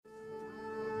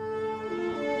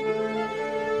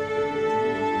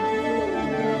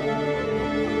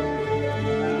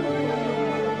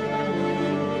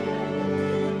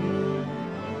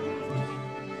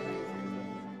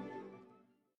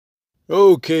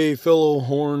Okay, fellow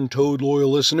horn-toed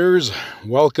loyal listeners,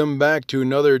 welcome back to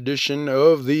another edition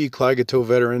of the Klagetoh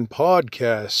Veteran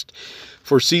Podcast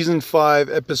for Season 5,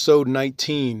 Episode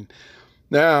 19.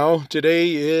 Now,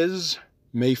 today is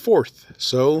May 4th,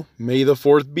 so may the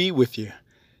 4th be with you.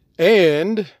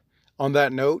 And, on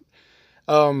that note,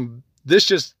 this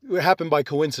just happened by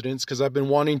coincidence because I've been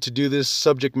wanting to do this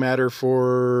subject matter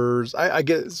for, I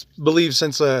believe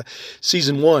since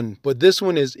season 1. But this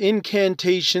one is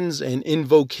incantations and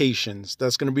invocations.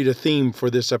 That's going to be the theme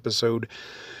for this episode.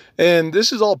 And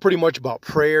this is all pretty much about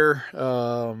prayer.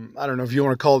 I don't know if you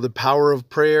want to call it the power of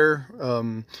prayer,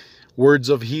 words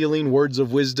of healing, words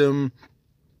of wisdom,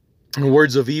 and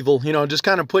words of evil. Just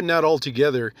kind of putting that all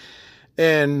together.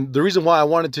 And the reason why I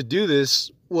wanted to do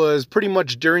this was pretty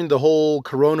much during the whole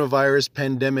coronavirus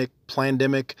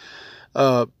pandemic.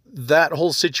 That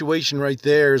whole situation right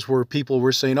there is where people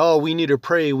were saying, oh, we need to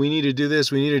pray, we need to do this,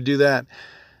 we need to do that.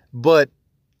 But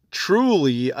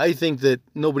truly, I think that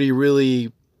nobody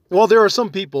really, well, there are some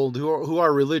people who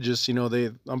are religious,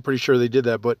 I'm pretty sure they did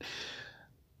that, but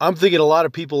I'm thinking a lot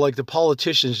of people, like the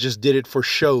politicians, just did it for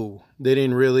show. They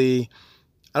didn't really,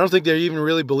 I don't think they even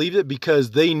really believed it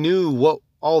because they knew what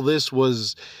all this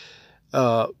was,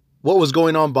 what was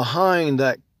going on behind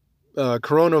that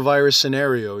coronavirus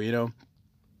scenario,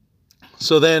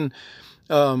 So then,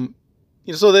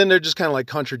 they're just kind of like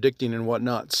contradicting and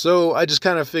whatnot. So I just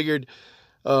kind of figured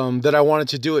that I wanted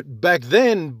to do it back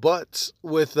then, but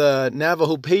with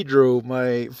Navajo Pedro,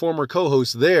 my former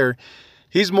co-host there,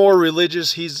 he's more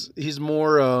religious. He's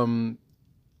more,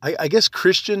 I guess,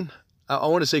 Christian. I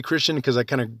want to say Christian because I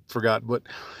kind of forgot, but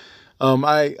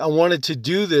I wanted to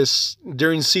do this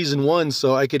during season 1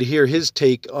 so I could hear his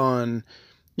take on,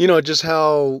 just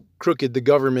how crooked the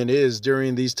government is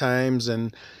during these times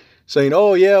and saying,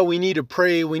 oh yeah, we need to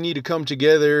pray, we need to come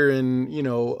together and,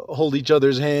 hold each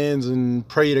other's hands and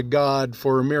pray to God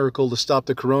for a miracle to stop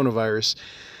the coronavirus.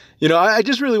 I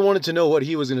just really wanted to know what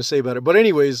he was going to say about it. But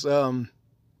anyways,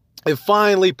 it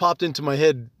finally popped into my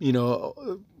head, I don't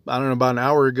know, about an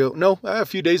hour ago. No, a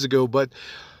few days ago, but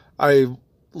I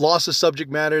lost the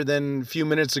subject matter. Then a few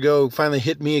minutes ago, finally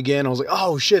hit me again. I was like,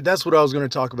 oh shit, that's what I was going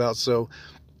to talk about. So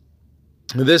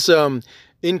this,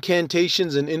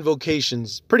 incantations and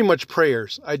invocations, pretty much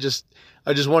prayers. I just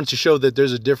want to show that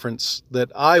there's a difference that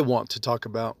I want to talk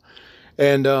about.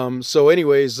 And, so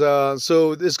anyways,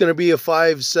 so it's going to be a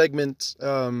 5-segment,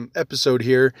 episode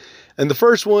here. And the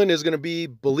first one is going to be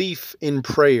belief in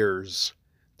prayers.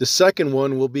 The second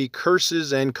one will be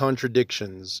curses and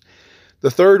contradictions. The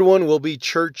third one will be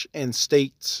church and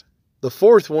state. The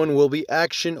fourth one will be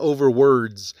action over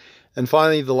words. And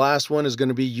finally, the last one is going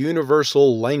to be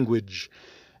universal language.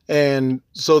 And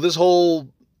so this whole,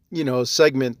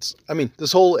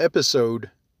 this whole episode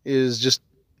is just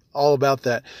all about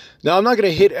that. Now, I'm not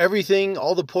going to hit everything,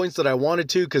 all the points that I wanted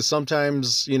to, because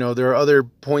sometimes, there are other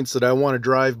points that I want to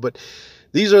drive, but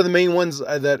these are the main ones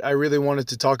that I really wanted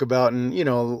to talk about. And,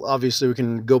 obviously we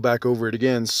can go back over it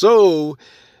again. So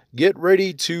get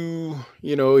ready to,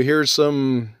 hear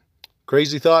some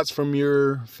crazy thoughts from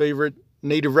your favorite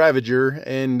native ravager.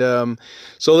 And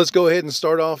so let's go ahead and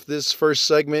start off this first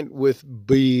segment with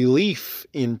belief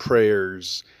in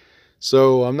prayers.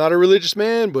 So I'm not a religious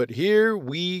man, but here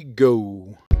we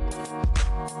go.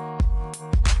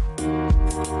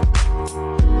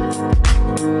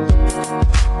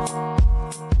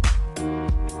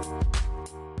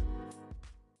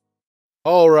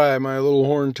 All right, my little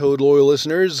horn-toed loyal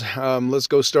listeners, let's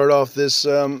go start off this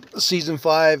Season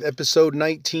 5, Episode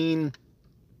 19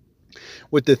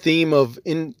 with the theme of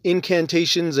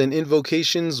incantations and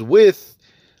invocations with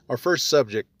our first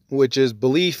subject, which is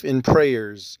belief in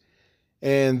prayers.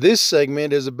 And this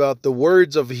segment is about the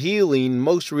words of healing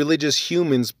most religious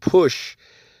humans push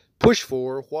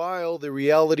for, while the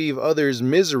reality of others'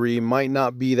 misery might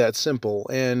not be that simple.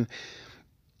 And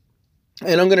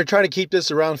I'm going to try to keep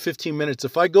this around 15 minutes.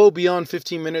 If I go beyond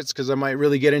 15 minutes, because I might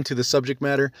really get into the subject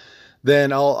matter,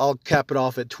 then I'll cap it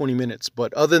off at 20 minutes.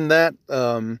 But other than that,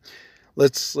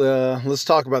 let's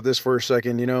talk about this for a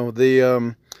second.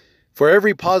 For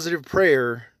every positive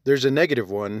prayer, there's a negative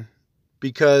one,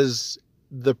 because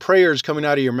the prayers coming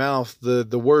out of your mouth,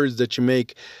 the words that you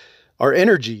make, are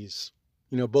energies.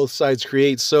 Both sides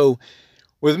create. So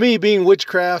with me being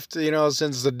witchcraft,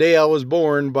 since the day I was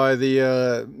born by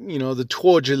the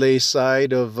Tuojale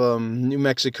side of New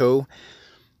Mexico,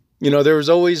 there was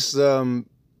always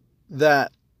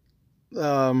that,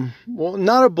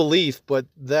 not a belief, but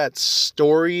that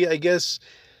story, I guess,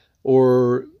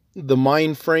 or the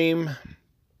mind frame,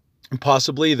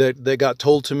 possibly, that got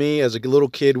told to me as a little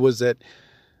kid, was that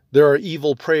there are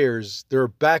evil prayers, there are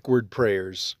backward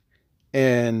prayers.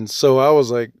 And so I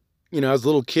was like, as a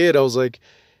little kid, I was like,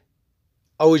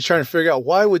 always trying to figure out,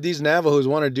 why would these Navajos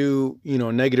want to do,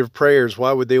 negative prayers?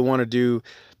 Why would they want to do,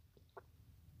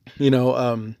 you know,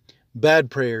 um,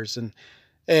 bad prayers? And,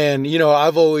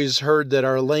 I've always heard that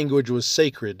our language was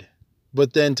sacred,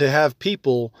 but then to have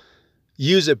people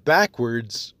use it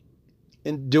backwards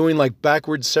and doing like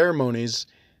backward ceremonies,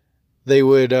 they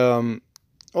would, well,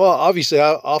 obviously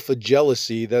off of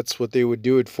jealousy, that's what they would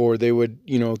do it for. They would,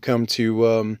 come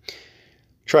to,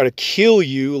 try to kill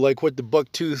you, like what the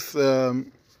bucktooth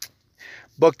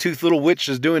little witch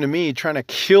is doing to me, trying to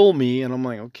kill me. And I'm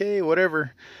like, okay,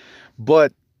 whatever.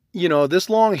 But, this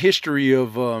long history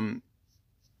of,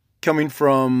 coming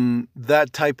from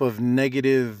that type of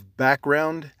negative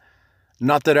background,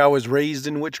 not that I was raised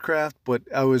in witchcraft, but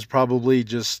I was probably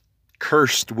just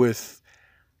cursed with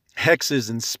hexes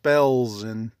and spells.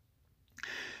 And,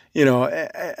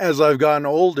 as I've gotten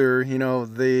older,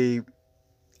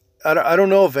 I don't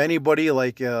know if anybody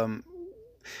like,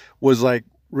 was like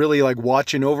really like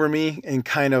watching over me and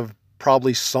kind of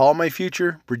probably saw my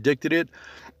future, predicted it.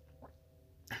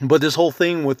 But this whole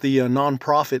thing with the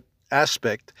nonprofit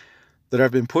aspect that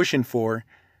I've been pushing for,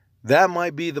 that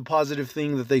might be the positive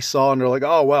thing that they saw, and they're like,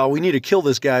 oh, wow, we need to kill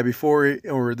this guy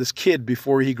or this kid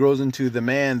before he grows into the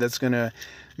man that's going to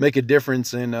make a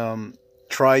difference and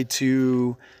try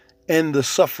to end the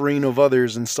suffering of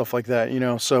others and stuff like that,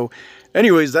 So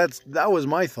anyways, that was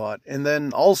my thought. And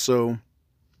then also,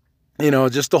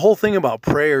 just the whole thing about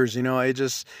prayers, it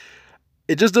just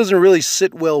doesn't really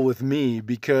sit well with me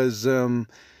because,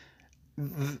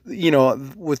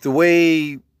 with the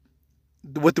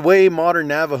way modern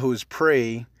Navajos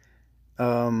pray,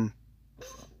 um,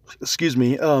 excuse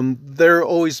me, they're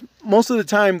always, most of the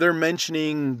time they're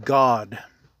mentioning God.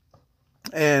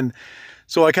 And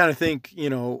so I kind of think,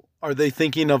 are they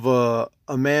thinking of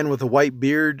a man with a white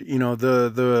beard?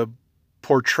 The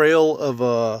portrayal of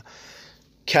a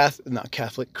not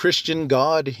Catholic, Christian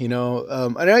God,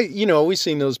 and we've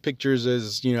seen those pictures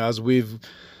as we've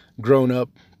grown up,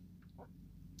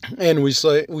 and we've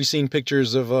seen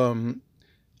pictures of,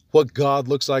 what God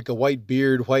looks like: a white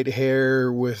beard, white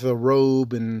hair with a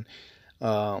robe and,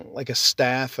 like a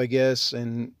staff, I guess.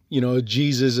 And,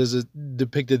 Jesus is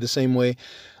depicted the same way,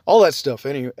 all that stuff.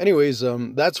 Anyways,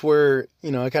 that's where,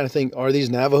 I kind of think, are these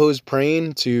Navajos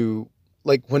praying to,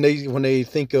 like, when they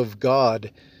think of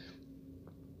God,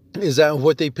 is that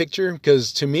what they picture?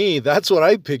 Because to me, that's what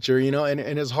I picture, and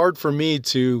it's hard for me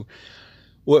to,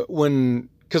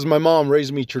 because my mom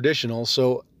raised me traditional,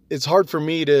 so it's hard for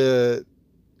me to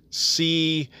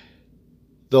see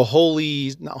the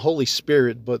not Holy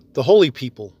Spirit, but the holy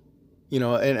people,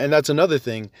 and that's another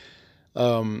thing.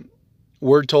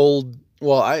 We're told,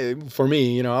 well, for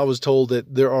me, I was told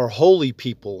that there are holy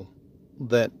people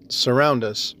that surround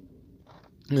us.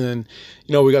 And,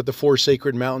 we got the 4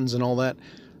 sacred mountains and all that.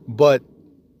 But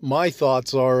my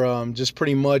thoughts are, just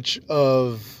pretty much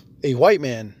of a white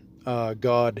man,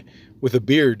 God with a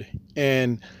beard.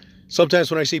 And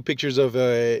sometimes when I see pictures of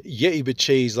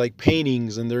Ye'ibiches, like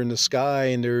paintings, and they're in the sky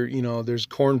and there's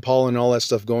corn pollen and all that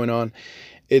stuff going on,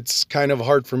 it's kind of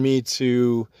hard for me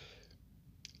to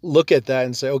look at that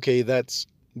and say, okay, that's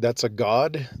a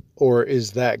God, or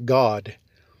is that God?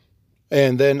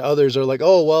 And then others are like,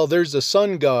 oh, well, there's the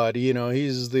sun god,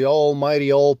 he's the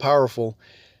almighty, all powerful.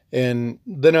 And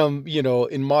then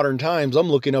in modern times, I'm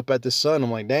looking up at the sun.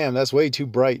 I'm like, damn, that's way too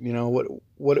bright.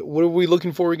 What are we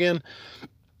looking for again?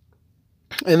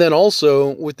 And then also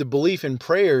with the belief in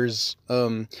prayers,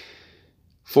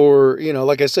 for,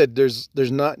 like I said, there's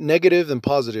not negative and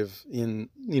positive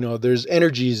there's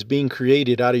energies being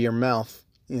created out of your mouth,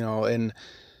 and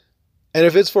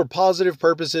if it's for positive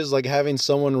purposes, like having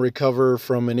someone recover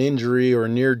from an injury or a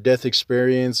near death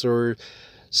experience or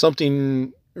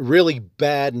something really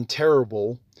bad and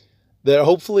terrible, that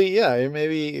hopefully, yeah,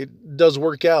 maybe it does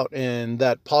work out, and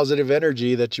that positive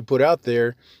energy that you put out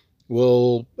there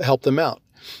will help them out.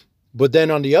 But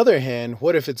then on the other hand,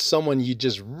 what if it's someone you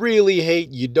just really hate,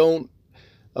 you don't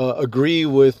agree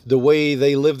with the way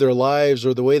they live their lives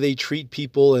or the way they treat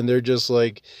people, and they're just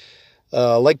like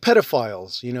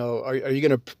pedophiles, are you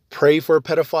going to pray for a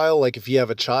pedophile? Like if you have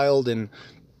a child and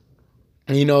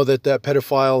you know that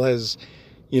pedophile has,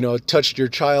 touched your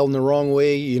child in the wrong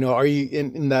way, are you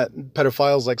in that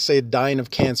pedophile's, like, say, dying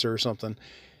of cancer or something?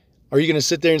 Are you going to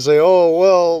sit there and say, oh,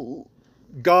 well,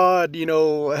 God,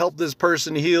 help this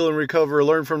person heal and recover,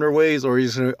 learn from their ways? Or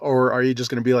are you just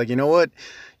going to be like, you know what?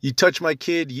 You touch my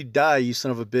kid, you die, you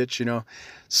son of a bitch,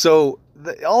 So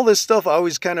all this stuff I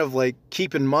always kind of like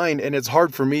keep in mind. And it's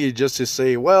hard for me just to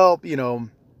say, well,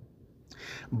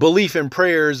 belief in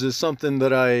prayers is something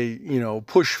that I,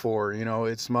 push for.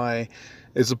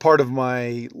 It's a part of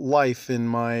my life and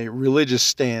my religious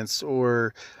stance,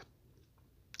 or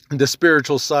the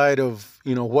spiritual side of,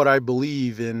 what I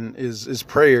believe in is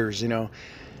prayers.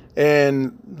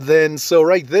 And then, so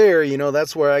right there,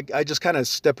 that's where I just kind of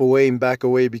step away and back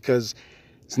away, because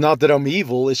it's not that I'm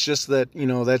evil. It's just that,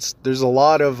 there's a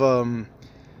lot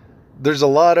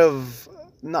of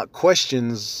not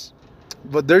questions,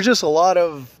 but there's just a lot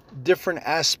of different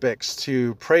aspects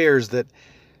to prayers that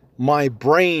my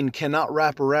brain cannot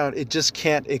wrap around. It just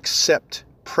can't accept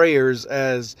prayers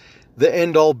as the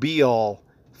end all be all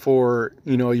for,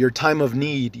 your time of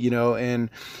need, and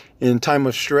in time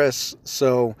of stress.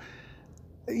 So,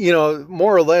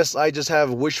 more or less, I just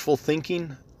have wishful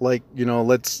thinking. Like,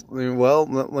 let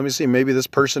me see, maybe this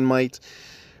person might,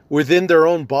 within their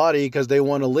own body, because they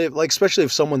want to live, like, especially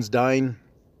if someone's dying,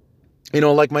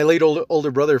 like my late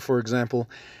older brother, for example.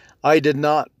 I did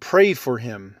not pray for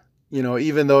him,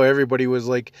 even though everybody was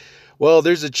like, well,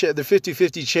 there's the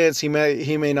 50-50 chance he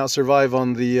may not survive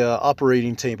on the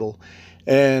operating table.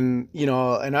 And,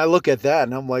 and I look at that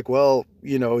and I'm like, well,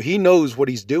 he knows what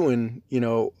he's doing. He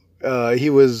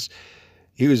was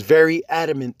very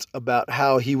adamant about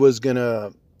how he was going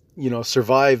to,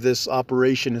 survive this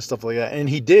operation and stuff like that. And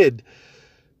he did.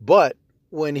 But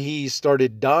when he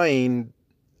started dying,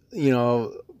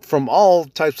 from all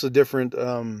types of different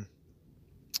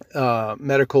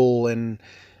medical and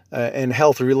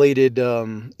health related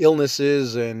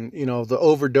illnesses, and the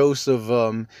overdose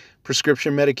of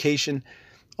prescription medication,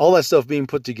 all that stuff being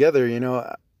put together,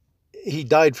 he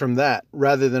died from that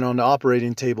rather than on the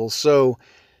operating table. So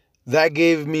that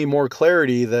gave me more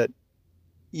clarity that,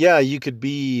 yeah, you could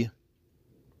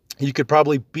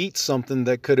probably beat something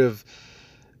that could have,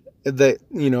 that,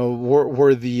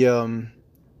 where the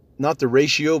not the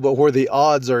ratio, but where the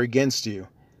odds are against you,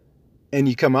 and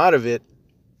you come out of it.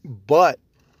 But,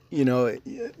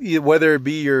 whether it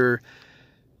be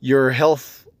your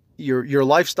health, your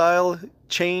lifestyle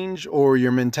change, or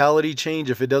your mentality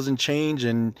change, if it doesn't change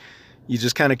and you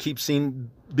just kind of keep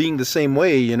being the same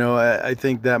way, I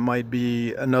think that might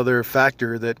be another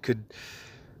factor that could,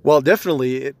 well,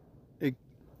 definitely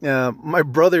my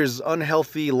brother's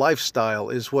unhealthy lifestyle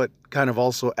is what kind of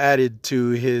also added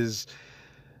to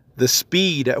the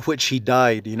speed at which he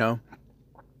died,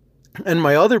 And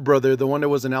my other brother, the one that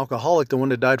was an alcoholic, the one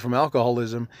that died from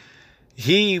alcoholism,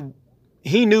 he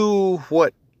knew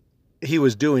what he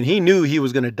was doing. He knew he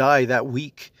was going to die that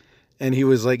week. And he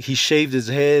was like, he shaved his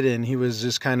head, and he was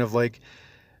just kind of like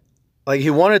he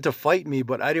wanted to fight me,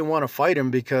 but I didn't want to fight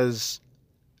him because,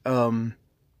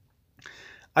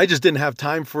 I just didn't have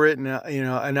time for it. And,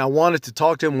 and I wanted to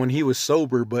talk to him when he was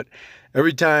sober, but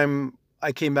every time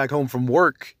I came back home from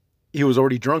work, he was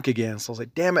already drunk again. So I was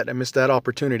like, damn it, I missed that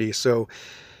opportunity. So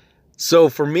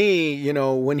for me,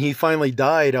 when he finally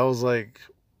died, I was like,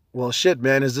 well, shit,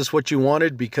 man, is this what you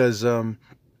wanted? Because,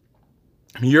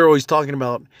 you're always talking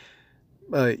about,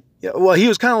 well, he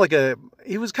was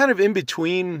kind of in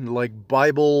between like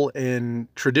Bible and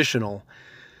traditional.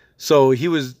 So he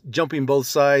was jumping both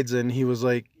sides, and he was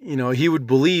like, he would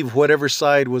believe whatever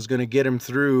side was going to get him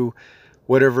through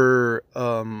whatever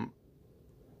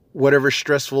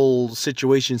stressful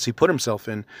situations he put himself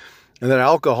in. And that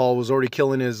alcohol was already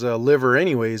killing his liver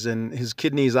anyways, and his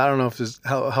kidneys, I don't know if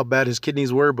how bad his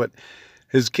kidneys were, but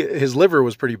his liver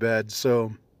was pretty bad.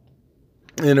 So,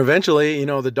 and eventually,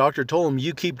 the doctor told him,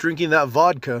 you keep drinking that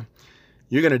vodka,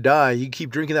 you're going to die. You keep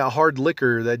drinking that hard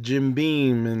liquor, that Jim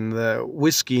Beam and the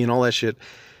whiskey and all that shit.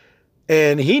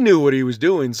 And he knew what he was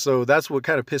doing. So that's what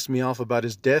kind of pissed me off about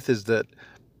his death, is that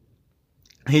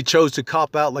he chose to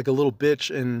cop out like a little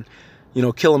bitch and,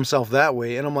 kill himself that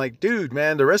way. And I'm like, dude,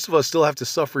 man, the rest of us still have to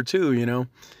suffer too,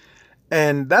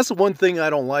 And that's the one thing I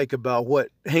don't like about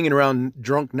hanging around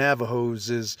drunk Navajos,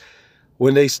 is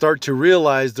when they start to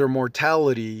realize their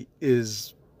mortality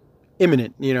is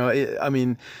imminent. I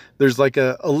mean, there's like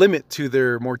a limit to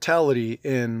their mortality,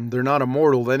 and they're not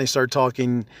immortal. Then they start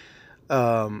talking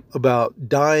about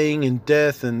dying and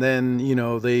death, and then,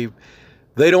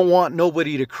 they don't want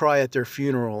nobody to cry at their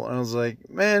funeral. And I was like,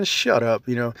 man, shut up.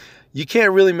 You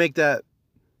can't really make that,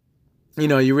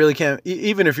 you really can't,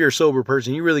 even if you're a sober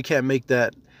person, you really can't make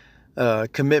that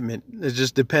commitment. It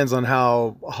just depends on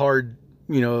how hard,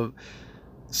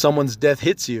 someone's death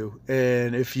hits you.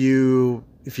 And if you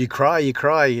cry, you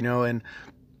cry, and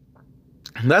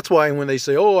that's why when they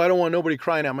say, oh, I don't want nobody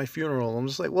crying at my funeral, I'm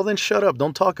just like, well, then shut up.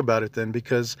 Don't talk about it then,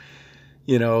 because,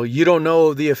 you don't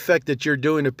know the effect that you're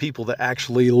doing to people that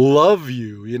actually love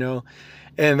you,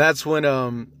 And that's when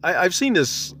I've seen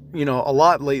this, a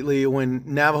lot lately when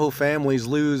Navajo families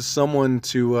lose someone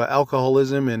to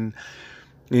alcoholism and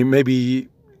maybe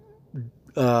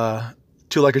uh,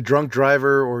 to like a drunk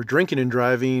driver or drinking and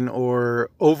driving or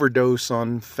overdose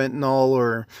on fentanyl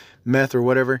or meth or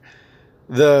whatever.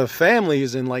 The family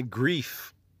is in like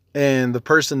grief, and the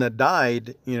person that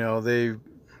died, they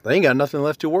ain't got nothing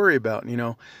left to worry about,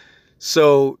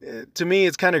 So to me,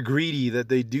 it's kind of greedy that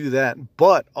they do that.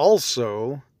 But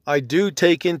also, I do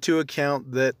take into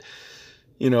account that,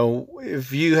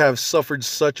 if you have suffered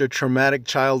such a traumatic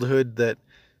childhood that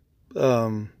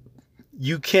um,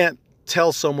 you can't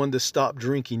tell someone to stop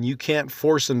drinking, you can't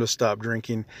force them to stop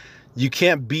drinking, you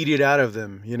can't beat it out of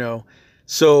them,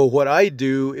 So what I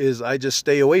do is I just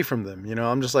stay away from them.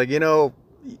 I'm just like,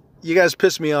 you guys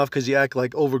piss me off because you act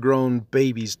like overgrown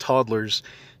babies, toddlers.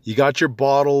 You got your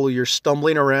bottle, you're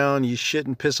stumbling around, you shit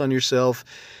and piss on yourself,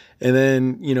 and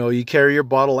then, you carry your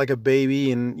bottle like a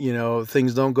baby and,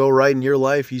 things don't go right in your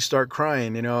life, you start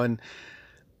crying, and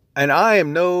I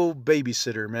am no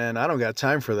babysitter, man. I don't got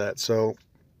time for that. So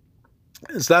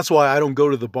that's why I don't go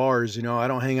to the bars, I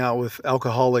don't hang out with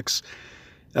alcoholics.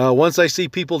 Once I see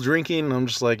people drinking, I'm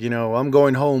just like, I'm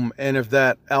going home. And if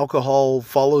that alcohol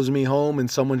follows me home and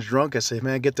someone's drunk, I say,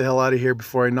 man, get the hell out of here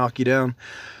before I knock you down.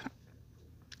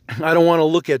 I don't want to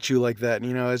look at you like that.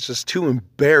 It's just too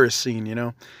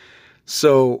embarrassing.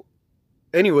 So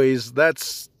anyways,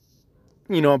 that's,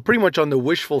 pretty much on the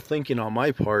wishful thinking on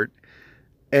my part.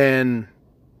 And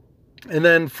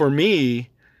then for me,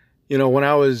 when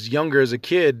I was younger as a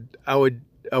kid, I would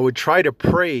try to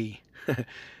pray.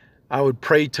 I would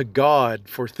pray to God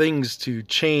for things to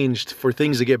change, for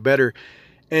things to get better,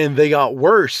 and they got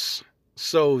worse.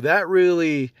 So that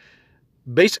really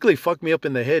basically fucked me up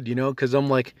in the head, because I'm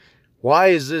like, why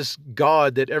is this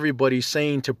God that everybody's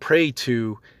saying to pray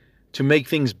to make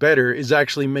things better is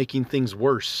actually making things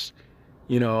worse?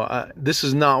 This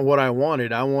is not what I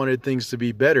wanted. I wanted things to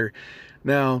be better.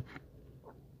 Now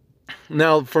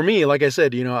for me, like I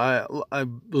said, I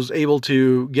was able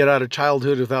to get out of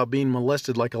childhood without being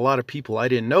molested like a lot of people I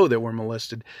didn't know that were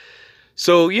molested.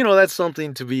 So, that's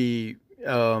something to be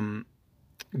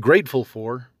grateful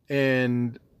for.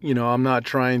 And, I'm not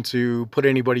trying to put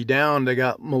anybody down that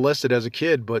got molested as a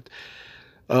kid, but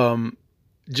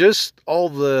just all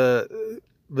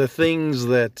the things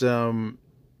that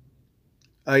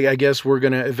I guess were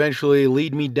going to eventually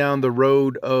lead me down the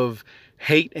road of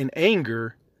hate and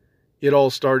anger. It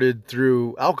all started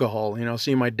through alcohol,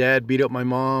 seeing my dad beat up my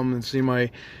mom and seeing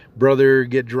my brother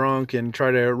get drunk and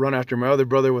try to run after my other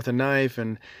brother with a knife.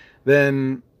 And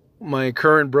then my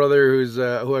current brother,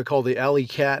 who I call the alley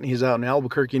cat, and he's out in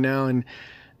Albuquerque now, and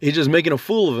he's just making a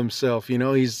fool of himself.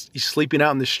 He's sleeping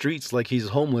out in the streets like he's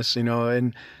homeless,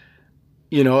 and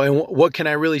what can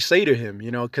I really say to him,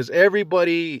 because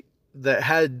everybody that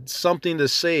had something to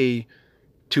say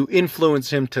to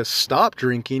influence him to stop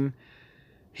drinking,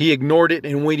 he ignored it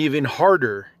and went even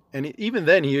harder. And even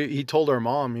then, he told our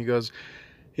mom,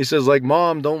 he says, like,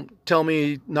 Mom, don't tell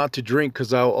me not to drink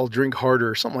because I'll drink harder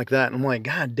or something like that. And I'm like,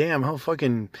 God damn, how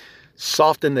fucking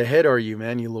soft in the head are you,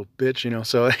 man, you little bitch,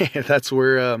 So that's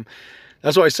where,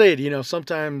 that's why I say it,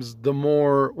 sometimes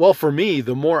for me,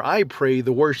 the more I pray,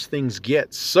 the worse things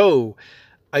get. So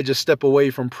I just step away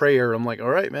from prayer. I'm like, all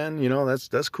right, man,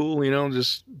 that's cool.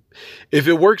 Just if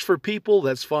it works for people,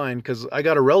 that's fine. Cause I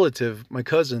got a relative, my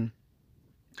cousin,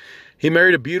 he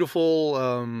married a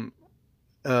beautiful,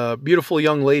 beautiful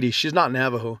young lady. She's not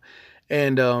Navajo.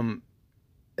 And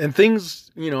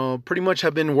things, pretty much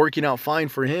have been working out fine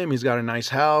for him. He's got a nice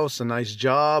house, a nice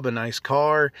job, a nice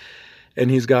car,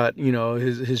 and he's got,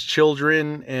 his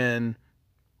children, and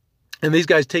these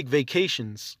guys take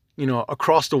vacations,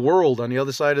 across the world on the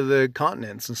other side of the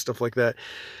continents and stuff like that.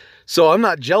 So I'm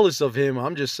not jealous of him.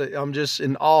 I'm just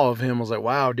in awe of him. I was like,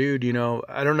 wow, dude,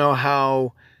 I don't know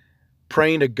how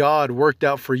praying to God worked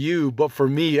out for you, but for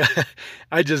me,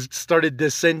 I just started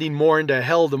descending more into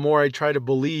hell. The more I try to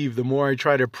believe, the more I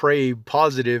try to pray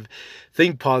positive,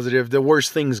 think positive, the worse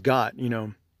things got,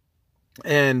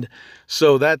 And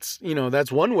so that's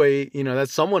one way,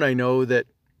 that's someone I know that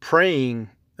praying,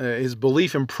 his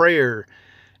belief in prayer.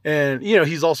 And,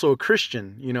 he's also a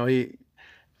Christian.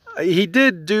 He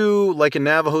did do like a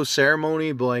Navajo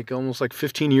ceremony, but like almost like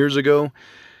 15 years ago.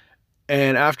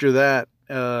 And after that,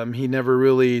 he never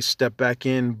really stepped back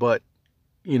in, but,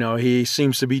 he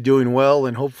seems to be doing well.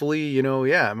 And hopefully,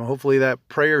 hopefully that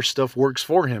prayer stuff works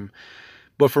for him.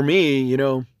 But for me,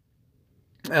 it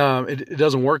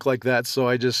doesn't work like that. So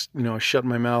I just, shut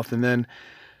my mouth. And then,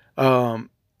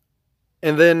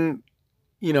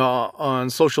 on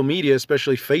social media,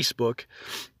 especially Facebook,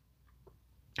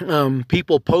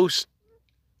 people post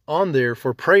on there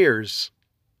for prayers,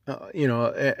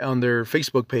 on their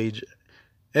Facebook page.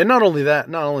 And not only that,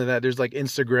 there's like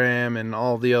Instagram and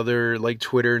all the other like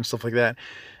Twitter and stuff like that,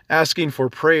 asking for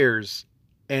prayers.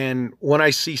 And when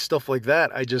I see stuff like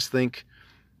that, I just think,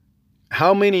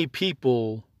 how many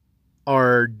people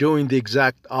are doing the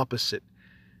exact opposite?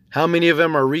 How many of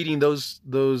them are reading those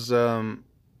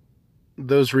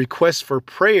requests for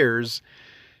prayers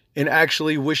and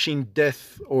actually wishing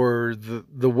death or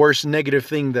the worst negative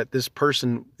thing that this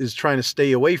person is trying to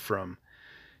stay away from?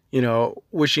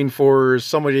 Wishing for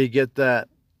somebody to get that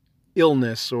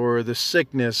illness or the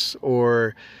sickness,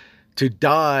 or to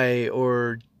die,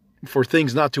 or for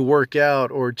things not to work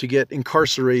out, or to get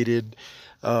incarcerated,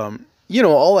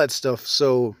 all that stuff.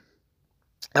 So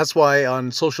that's why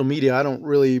on social media, I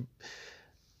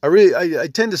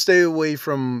tend to stay away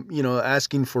from,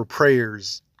 asking for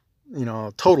prayers,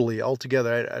 totally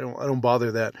altogether. I don't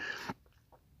bother that.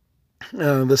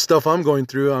 The stuff I'm going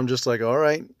through, I'm just like, all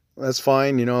right, that's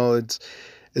fine.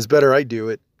 It's better I do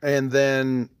it. And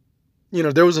then,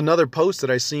 there was another post that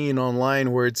I seen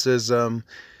online where it says,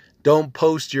 don't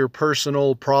post your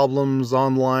personal problems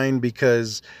online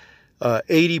because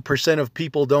 80% of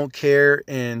people don't care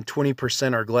and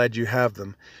 20% are glad you have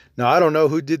them. Now, I don't know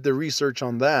who did the research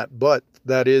on that, but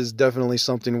that is definitely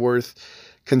something worth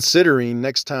considering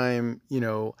next time.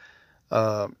 You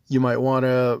might want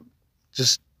to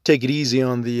just take it easy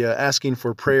on the asking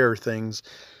for prayer things,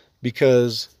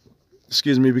 because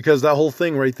that whole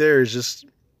thing right there is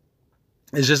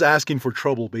just asking for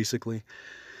trouble, basically.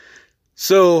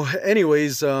 So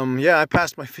anyways, I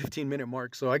passed my 15-minute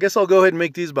mark, so I guess I'll go ahead and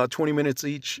make these about 20 minutes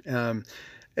each.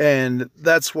 And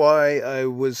that's why I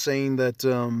was saying that,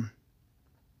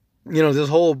 this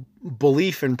whole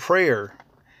belief in prayer,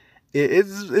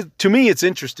 to me, it's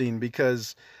interesting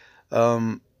because,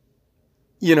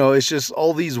 it's just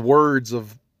all these words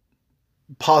of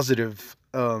positive,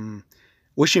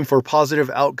 wishing for positive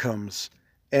outcomes.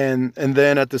 And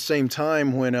then at the same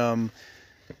time, when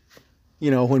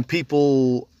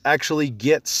people actually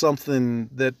get something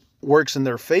that works in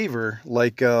their favor,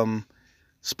 like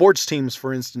sports teams,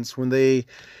 for instance, when they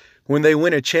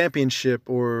win a championship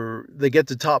or they get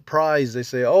the top prize, they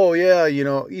say, oh yeah,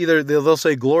 either they'll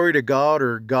say glory to God,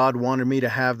 or God wanted me to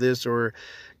have this, or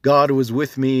God was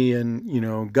with me,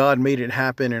 and God made it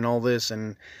happen, and all this.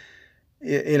 And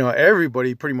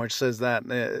everybody pretty much says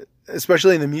that,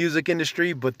 especially in the music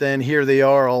industry. But then here they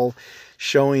are all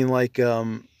showing like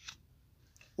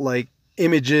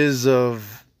images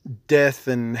of death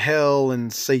and hell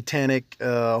and satanic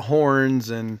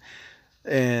horns, and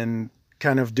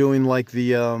kind of doing like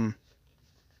the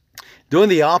doing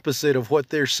the opposite of what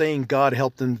they're saying God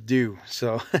helped them do.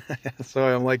 So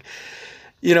I'm like,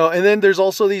 and then there's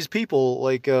also these people,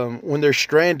 like when they're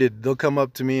stranded, they'll come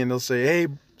up to me and they'll say, hey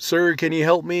sir, can you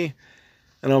help me?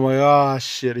 And I'm like, oh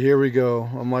shit, here we go.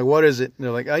 I'm like, what is it? And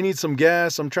they're like, I need some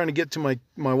gas, I'm trying to get to my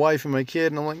wife and my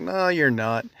kid. And I'm like, no, you're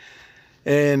not.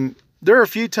 And there are a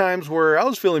few times where I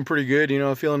was feeling pretty good,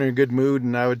 feeling in a good mood,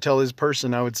 and I would tell this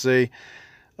person, I would say,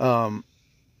 I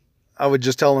would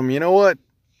just tell them, you know what,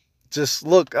 just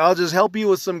look, I'll just help you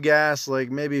with some gas, like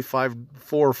maybe $4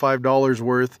 or $5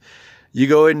 worth. You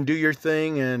go ahead and do your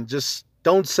thing, and just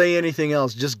don't say anything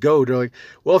else. Just go. They're like,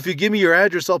 well, if you give me your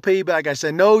address, I'll pay you back. I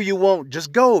said, no, you won't.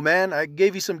 Just go, man. I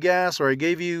gave you some gas, or I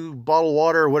gave you bottled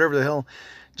water, or whatever the hell.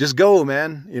 Just go,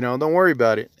 man. Don't worry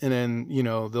about it. And then,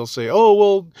 they'll say, oh,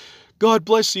 well, God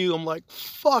bless you. I'm like,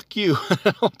 fuck you.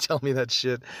 Don't tell me that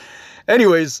shit.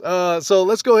 Anyways, so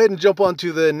let's go ahead and jump on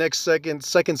to the next second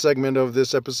segment of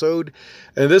this episode.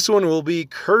 And this one will be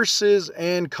curses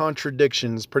and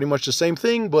contradictions. Pretty much the same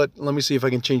thing, but let me see if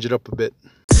I can change it up a bit.